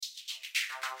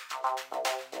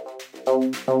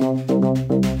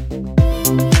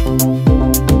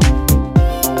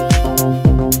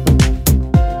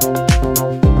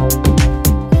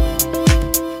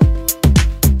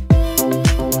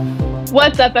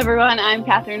What's up, everyone? I'm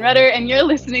Catherine Rudder, and you're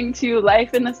listening to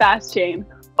Life in the Fast Chain.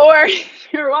 Or if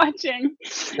you're watching,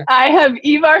 I have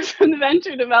Ivar from the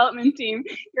Venture Development team.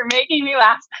 You're making me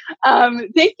laugh.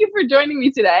 Thank you for joining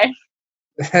me today.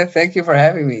 Thank you for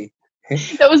having me.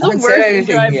 That was the worst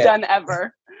intro I've done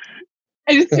ever.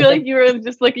 I just feel like you were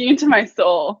just looking into my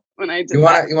soul when I did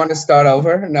that. You want to start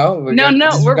over? No, we're rolling.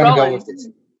 Go with this.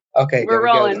 Okay, we're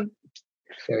rolling.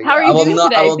 How are you doing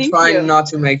today? I will try not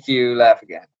to make you laugh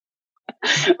again.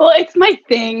 Well, it's my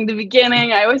thing. The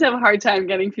beginning, I always have a hard time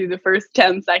getting through the first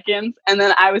 10 seconds. And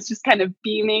then I was just kind of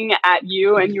beaming at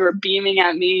you and you were beaming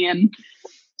at me. And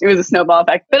it was a snowball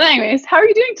effect. But anyways, how are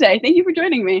you doing today? Thank you for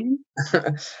joining me.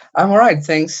 I'm all right.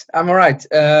 Thanks. I'm all right.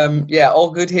 Yeah,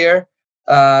 all good here.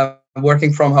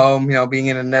 Working from home, being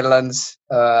in the Netherlands.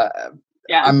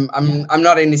 Yeah. I'm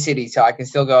not in the city, so I can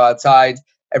still go outside.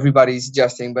 Everybody's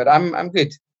adjusting, but I'm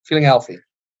good. Feeling healthy.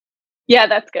 Yeah,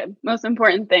 that's good. Most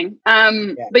important thing.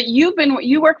 But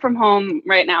you work from home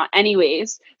right now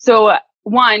anyways. So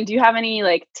one, do you have any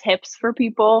tips for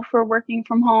people for working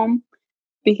from home?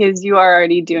 Because you are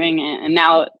already doing it. And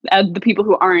now the people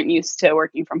who aren't used to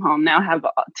working from home now have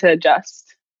to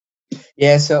adjust.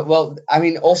 Yeah. So,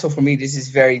 also for me, this is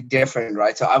very different,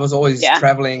 right? So I was always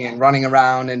traveling and running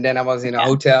around, and then I was in a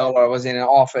hotel or I was in an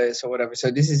office or whatever. So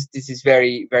this is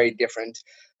very, very different.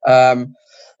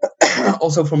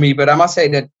 Also for me, but I must say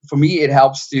that for me it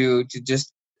helps to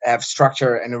just have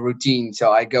structure and a routine.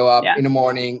 So I go up in the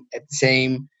morning at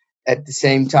the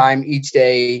same time each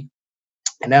day,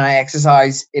 and then I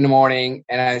exercise in the morning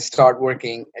and I start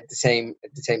working at the same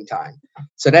time.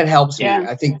 So that helps me.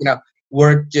 I think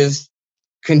work just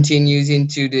continues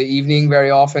into the evening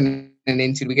very often and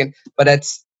into the weekend, but that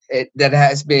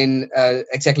has been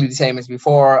exactly the same as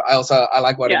before. I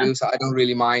like what I do, so I don't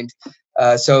really mind.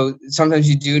 So sometimes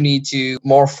you do need to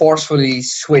more forcefully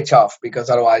switch off,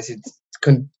 because otherwise it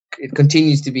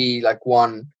continues to be like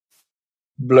one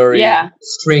blurry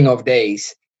string of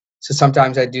days. So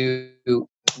sometimes I do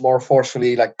more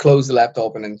forcefully close the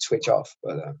laptop and then switch off.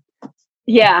 But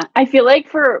yeah, I feel like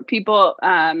for people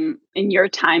in your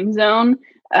time zone,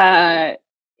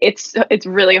 it's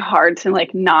really hard to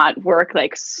not work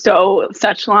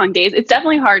such long days. It's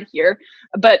definitely hard here,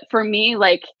 but for me,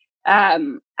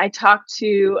 I talked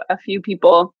to a few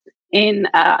people in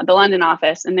the London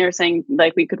office, and they're saying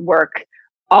we could work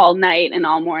all night and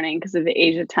all morning because of the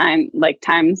Asia times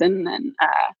and then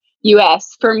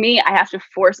US. For me, I have to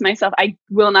force myself. I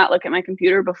will not look at my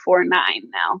computer before 9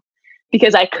 now,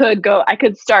 because I could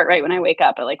start right when I wake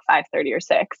up at 5:30 or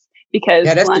 6. Because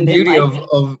that's London, the beauty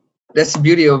that's the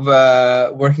beauty of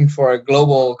working for a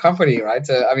global company, right?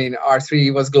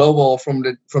 R3 was global from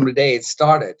the day it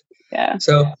started. Yeah.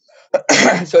 So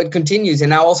it continues, and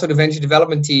now also the venture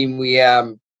development team. We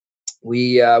have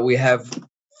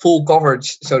full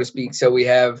coverage, so to speak. So we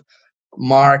have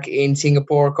Mark in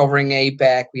Singapore covering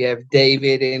APAC. We have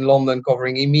David in London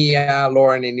covering EMEA.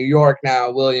 Lauren in New York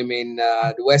now. William in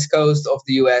the West Coast of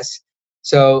the US.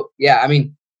 So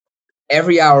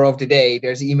every hour of the day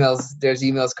there's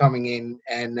emails coming in,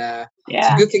 and the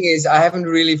good thing is I haven't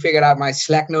really figured out my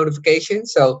Slack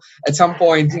notifications. So at some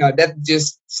point that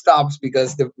just stops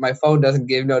because my phone doesn't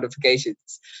give notifications.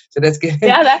 So that's good.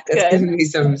 That's good. Giving me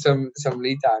some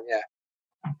lead time.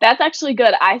 That's actually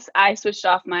good. I switched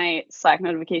off my Slack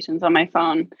notifications on my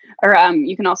phone, or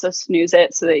you can also snooze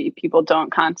it so that people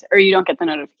don't or you don't get the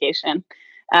notification.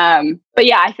 But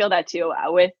yeah, I feel that too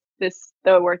with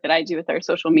the work that I do with our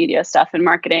social media stuff and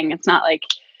marketing. It's not like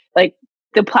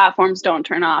the platforms don't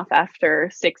turn off after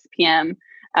 6 p.m.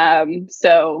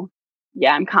 So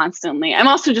yeah, I'm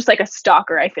also just a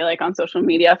stalker, I feel on social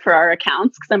media for our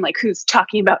accounts, because I'm who's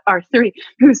talking about R3,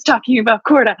 who's talking about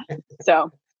Corda.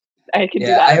 So I could do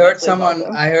that. I heard someone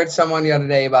the other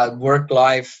day about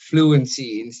work-life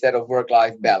fluency instead of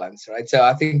work-life balance, right? So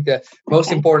I think the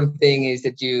most important thing is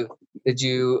that you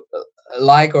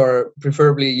like, or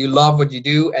preferably you love what you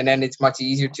do, and then it's much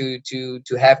easier to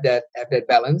have that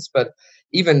balance. But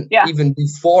even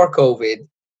before COVID,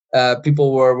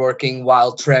 people were working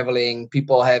while traveling.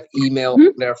 People have email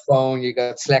on their phone. You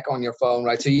got Slack on your phone,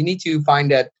 right? So you need to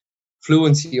find that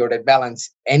fluency or that balance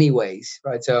anyways,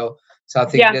 right? So I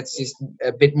think that's just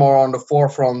a bit more on the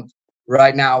forefront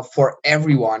right now for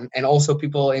everyone, and also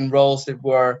people in roles that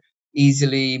were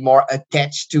easily more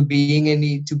attached to being in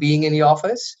the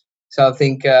office. So I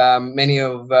think many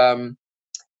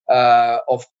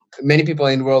people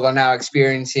in the world are now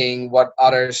experiencing what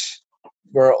others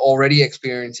were already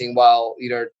experiencing while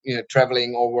either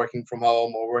traveling or working from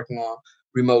home or working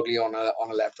remotely on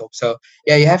a laptop. So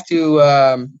yeah, you have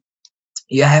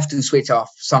to switch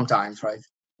off sometimes, right?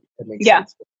 That makes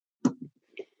sense.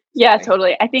 Yeah,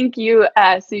 totally. I think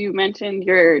so you mentioned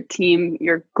your team,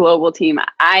 your global team.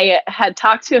 I had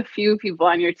talked to a few people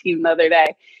on your team the other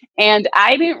day, and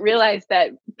I didn't realize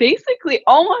that basically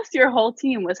almost your whole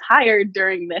team was hired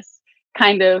during this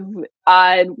kind of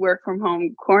odd work from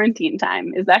home quarantine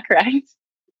time. Is that correct?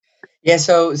 Yeah.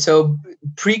 So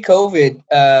pre-COVID,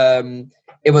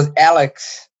 it was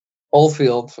Alex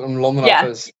Oldfield from London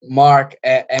office, Mark,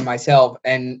 and myself,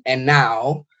 and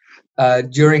now.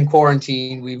 During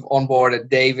quarantine, we've onboarded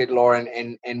David,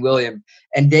 Lauren, and William.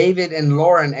 And David and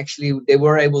Lauren, actually, they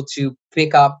were able to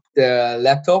pick up the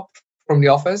laptop from the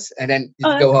office and then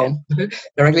just go home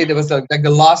directly. There was like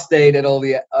the last day that all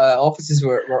the offices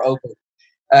were open.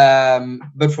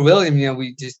 But for William,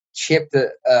 we just shipped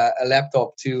a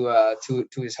laptop to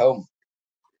his home.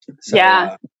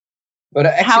 So, but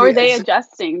actually, how are they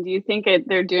adjusting? Do you think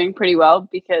they're doing pretty well?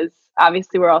 Because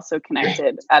obviously, we're also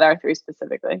connected at R3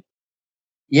 specifically.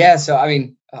 Yeah, so I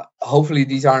mean, hopefully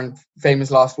these aren't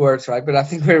famous last words, right? But I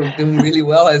think we're doing really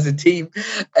well as a team,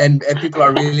 and people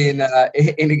are really in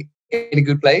a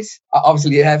good place.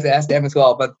 Obviously, you have to ask them as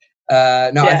well, but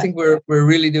I think we're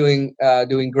really doing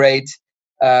great.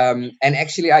 And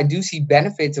actually, I do see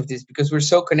benefits of this because we're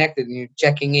so connected. And you're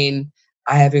checking in,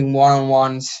 having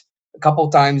one-on-ones a couple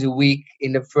times a week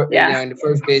in the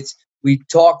first bits. We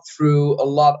talked through a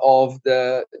lot of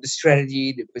the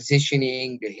strategy, the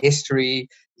positioning, the history,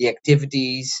 the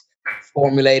activities,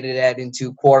 formulated that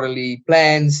into quarterly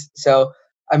plans. So,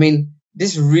 I mean,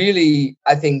 this really,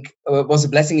 I think, was a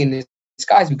blessing in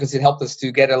disguise because it helped us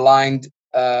to get aligned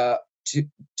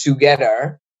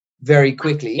together very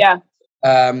quickly. Yeah.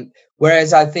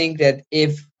 Whereas I think that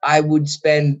if I would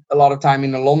spend a lot of time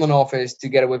in the London office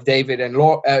together with David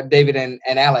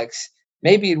and Alex,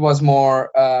 maybe it was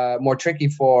more tricky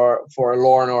for a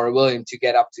Lauren or a William to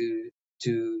get up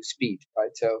to speed, right?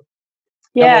 So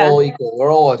we're all equal.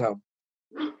 We're all at home.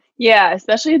 Yeah,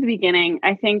 especially at the beginning.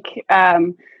 I think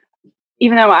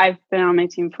even though I've been on my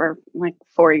team for like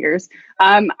 4 years,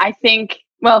 I think,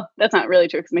 well, that's not really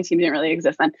true because my team didn't really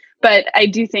exist then. But I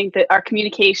do think that our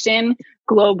communication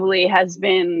globally has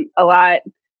been a lot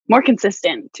more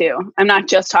consistent too. I'm not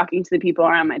just talking to the people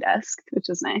around my desk, which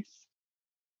is nice.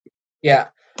 Yeah,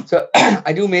 so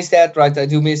I do miss that, right? So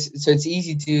it's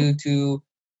easy to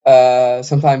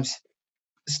sometimes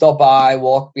stop by,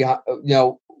 walk behind,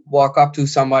 walk up to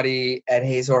somebody at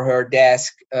his or her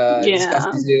desk, discuss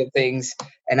these little things,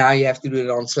 and now you have to do it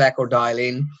on Slack or dial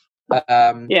in.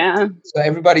 So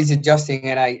everybody's adjusting,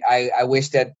 and I wish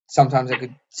that sometimes I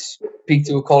could speak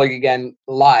to a colleague again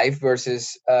live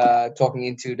versus talking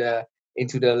into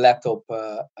the laptop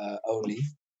only.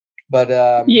 But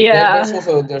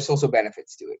there's also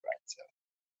benefits to it, right? So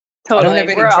totally. I don't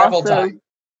have any travel time.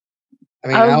 I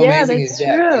mean, how amazing is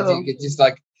that? Right? You could just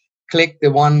like click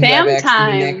the one WebEx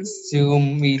to the next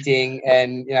Zoom meeting,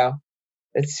 and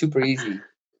it's super easy.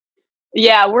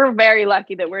 Yeah, we're very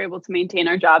lucky that we're able to maintain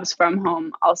our jobs from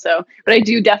home also. But I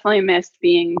do definitely miss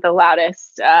being the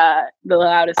loudest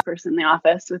person in the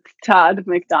office with Todd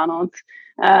McDonald.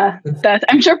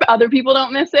 I'm sure other people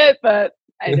don't miss it, but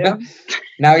I do.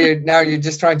 Now you're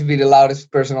just trying to be the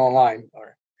loudest person online,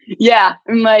 or? Yeah,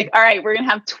 I'm like, all right, we're gonna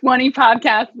have 20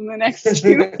 podcasts in the next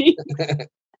 2 weeks.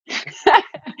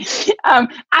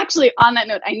 Actually, on that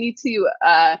note, I need to do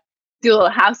a little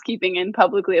housekeeping and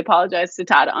publicly apologize to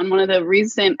Todd. On one of the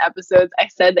recent episodes, I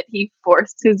said that he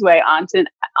forced his way on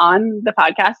the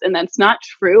podcast, and that's not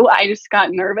true. I just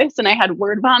got nervous and I had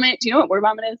word vomit. Do you know what word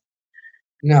vomit is?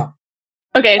 No.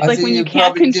 Okay, it's like when you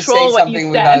can't control what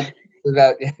you said.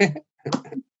 Without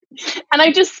And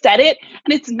I just said it,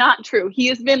 and it's not true. He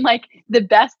has been like the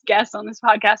best guest on this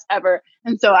podcast ever,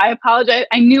 and so I apologize.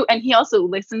 I knew, and he also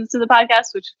listens to the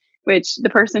podcast, which the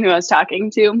person who I was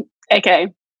talking to, aka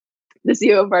the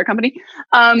CEO of our company,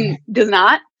 does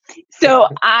not. So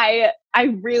I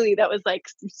really, that was like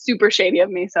super shady of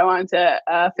me. So I wanted to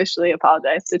officially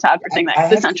apologize to Todd for saying that.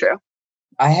 That's not true.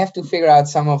 I have to figure out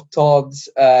some of Todd's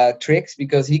tricks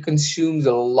because he consumes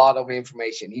a lot of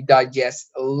information. He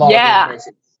digests a lot of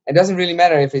information. It doesn't really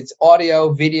matter if it's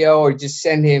audio, video, or just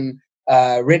send him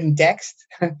written text.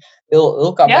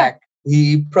 he'll come back.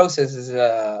 He processes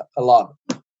a lot.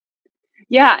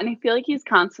 Yeah, and I feel like he's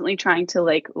constantly trying to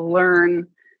like learn.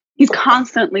 He's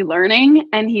constantly learning,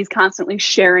 and he's constantly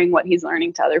sharing what he's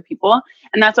learning to other people.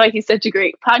 And that's why he's such a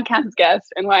great podcast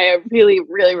guest, and why I really,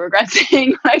 really regret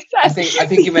saying what I said. I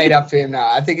think you made up to him now.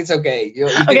 I think it's okay.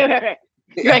 Okay.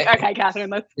 You're like, okay, Catherine,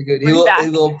 let's good. He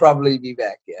will probably be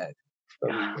back. Yeah.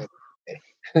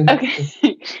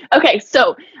 Okay. Okay.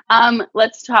 So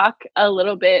let's talk a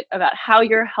little bit about how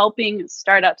you're helping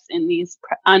startups in these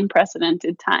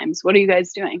unprecedented times. What are you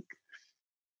guys doing?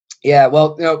 Yeah.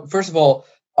 Well, first of all,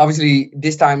 obviously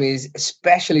this time is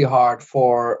especially hard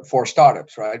for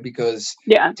startups, right? Because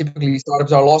typically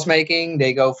startups are loss making.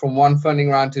 They go from one funding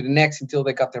round to the next until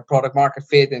they got their product market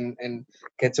fit and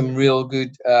get some real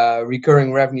good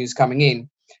recurring revenues coming in.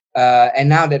 And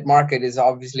now that market is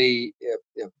obviously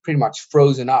pretty much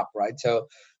frozen up, right? So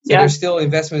there's still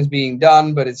investments being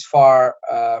done, but it's far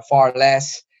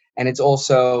less. And it's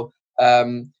also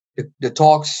the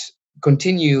talks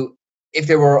continue if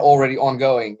they were already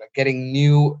ongoing. Like getting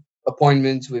new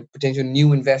appointments with potential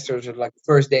new investors or like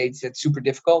first dates, that's super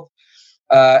difficult.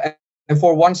 And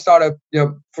for one startup,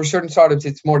 for certain startups,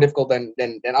 it's more difficult than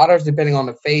others, depending on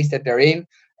the phase that they're in,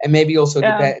 and maybe also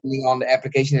depending on the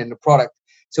application and the product.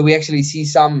 So we actually see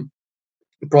some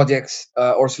projects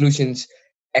or solutions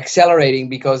accelerating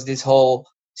because this whole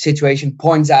situation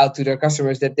points out to their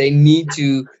customers that they need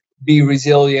to be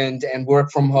resilient and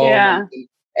work from home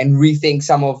and rethink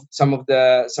some of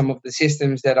the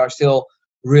systems that are still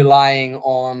relying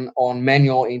on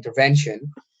manual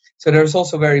intervention. So there's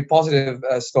also very positive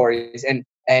stories, and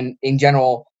in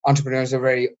general, entrepreneurs are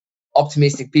very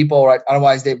optimistic people, right?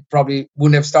 Otherwise, they probably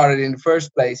wouldn't have started in the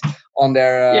first place on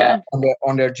their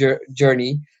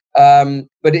journey.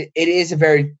 But it is a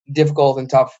very difficult and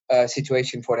tough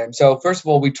situation for them. So first of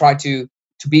all, we try to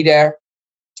be there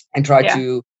and try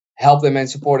to help them and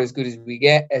support as good as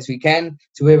we can.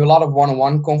 So we have a lot of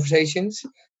one-on-one conversations.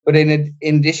 But in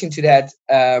addition to that,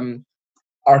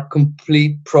 our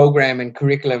complete program and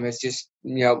curriculum has just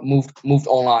moved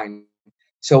online.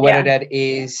 So whether that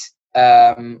is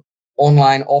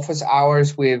online office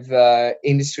hours with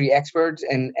industry experts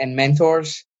and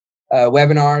mentors,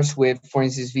 webinars with, for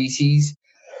instance, VCs,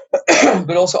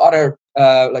 but also other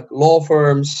like law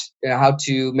firms, how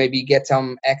to maybe get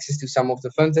some access to some of the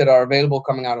funds that are available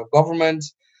coming out of government,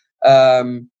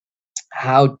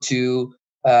 how to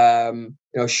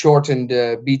shorten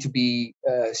the B2B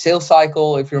sales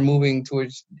cycle if you're moving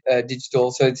towards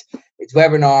digital. So it's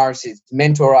webinars, it's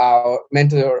mentor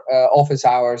office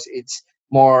hours, it's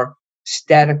more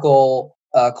statical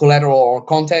collateral or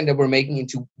content that we're making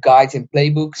into guides and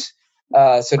playbooks.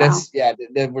 So that's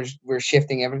we're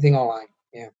shifting everything online.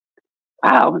 Yeah.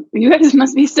 Wow, you guys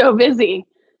must be so busy.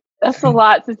 That's a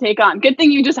lot to take on. Good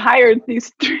thing you just hired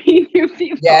these 3 new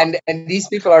people. Yeah, and these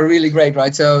people are really great,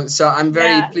 right? So I'm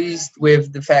very pleased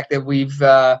with the fact that we've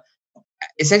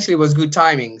essentially, it was good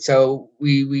timing. So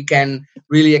we can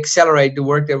really accelerate the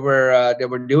work that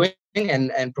we're doing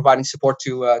and providing support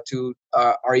to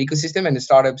our ecosystem and the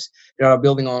startups that are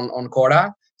building on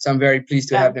Corda. So I'm very pleased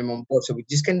to have them on board. So we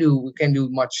can do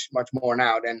much more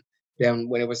now than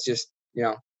when it was just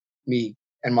me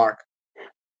and Mark.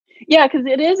 Yeah, because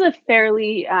it is a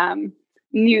fairly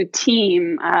new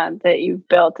team that you've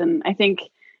built, and I think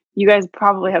you guys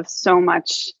probably have so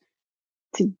much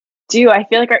to do. I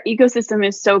feel like our ecosystem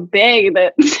is so big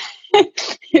that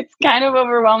it's kind of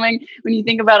overwhelming when you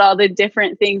think about all the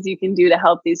different things you can do to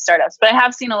help these startups. But I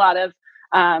have seen a lot of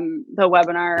the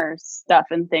webinar stuff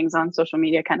and things on social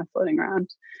media kind of floating around.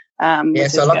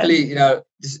 So luckily,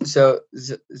 so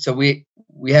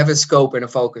we have a scope and a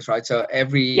focus, right? So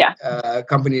every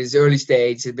company is early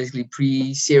stage, it's basically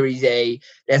pre-Series A.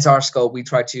 That's our scope. We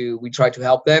try to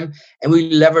help them, and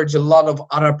we leverage a lot of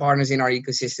other partners in our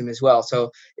ecosystem as well.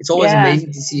 So it's always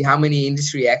amazing to see how many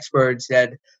industry experts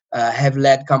that have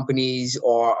led companies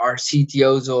or are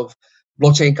CTOs of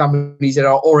blockchain companies that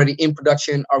are already in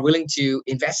production are willing to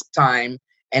invest time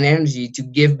and energy to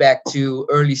give back to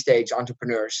early stage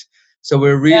entrepreneurs. So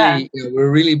we're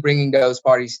really bringing those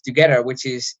parties together, which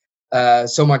is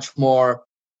so much more.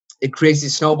 It creates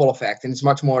this snowball effect, and it's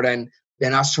much more than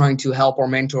us trying to help or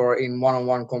mentor in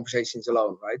one-on-one conversations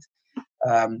alone, right?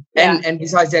 And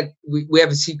besides that, we have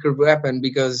a secret weapon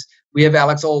because we have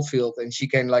Alex Oldfield, and she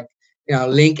can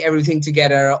link everything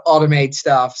together, automate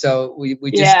stuff. So we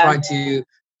just try to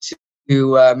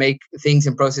make things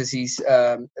and processes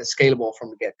scalable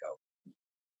from the get-go.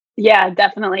 Yeah,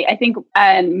 definitely. I think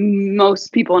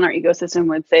most people in our ecosystem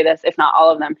would say this, if not all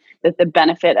of them, that the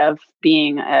benefit of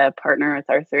being a partner with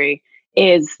R3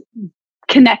 is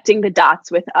connecting the dots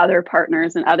with other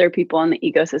partners and other people in the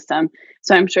ecosystem.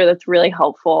 So I'm sure that's really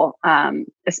helpful,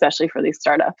 especially for these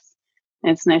startups.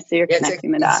 And it's nice that you're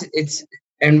connecting the dots.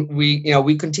 And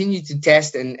we continue to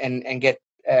test and get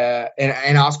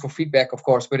and ask for feedback, of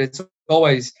course, but it's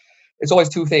always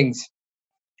two things.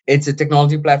 It's a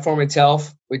technology platform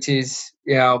itself, which is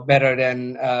better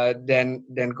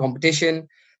than competition.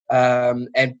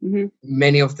 And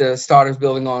many of the startups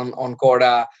building on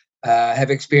Corda have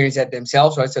experienced that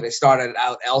themselves, right? So they started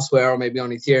out elsewhere or maybe on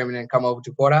Ethereum and then come over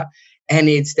to Corda, and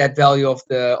it's that value of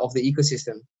the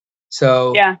ecosystem.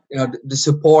 So the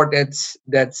support that's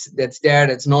there,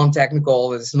 that's non-technical,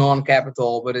 that's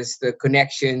non-capital, but it's the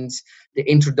connections, the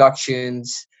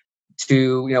introductions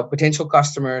to potential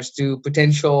customers, to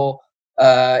potential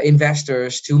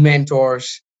investors, to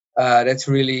mentors. That's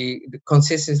really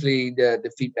consistently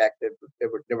the feedback that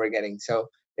we're getting. So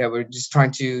we're just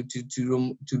trying to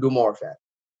do more of that.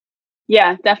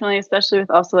 Yeah, definitely, especially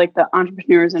with also like the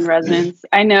entrepreneurs in residence.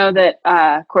 I know that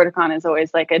CordaCon is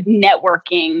always like a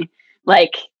networking,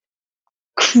 like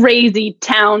crazy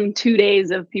town, 2 days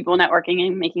of people networking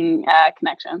and making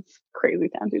connections. Crazy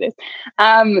town, 2 days.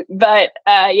 But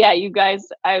you guys,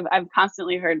 I've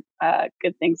constantly heard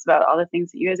good things about all the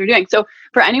things that you guys are doing. So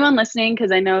for anyone listening,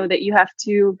 because I know that you have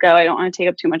to go, I don't want to take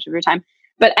up too much of your time,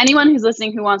 but anyone who's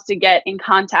listening who wants to get in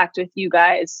contact with you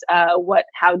guys,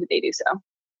 how do they do so?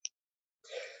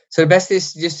 So the best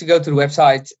is just to go to the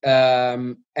website,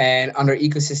 and under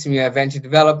ecosystem you have venture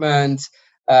development.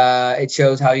 It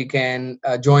shows how you can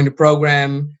join the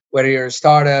program, whether you're a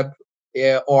startup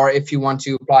or if you want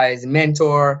to apply as a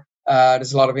mentor.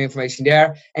 There's a lot of information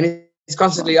there, and it's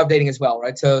constantly updating as well,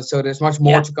 right? So there's much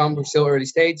more to come. We're still early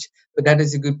stage, but that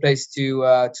is a good place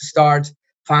to start.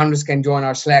 Founders can join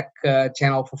our Slack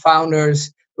channel for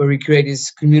founders, where we create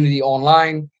this community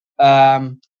online.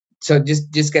 So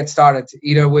just get started,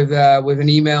 either with an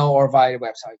email or via the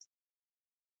website.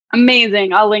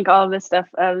 Amazing. I'll link all of this stuff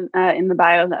in the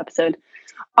bio of the episode.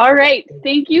 All right.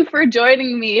 Thank you for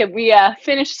joining me. We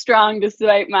finished strong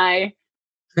despite my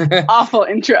awful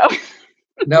intro.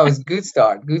 No, it's good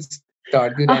start. Good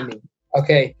ending.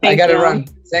 Okay. I got to run.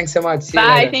 Thanks so much.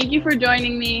 Bye. Thank you for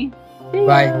joining me.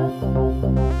 Bye.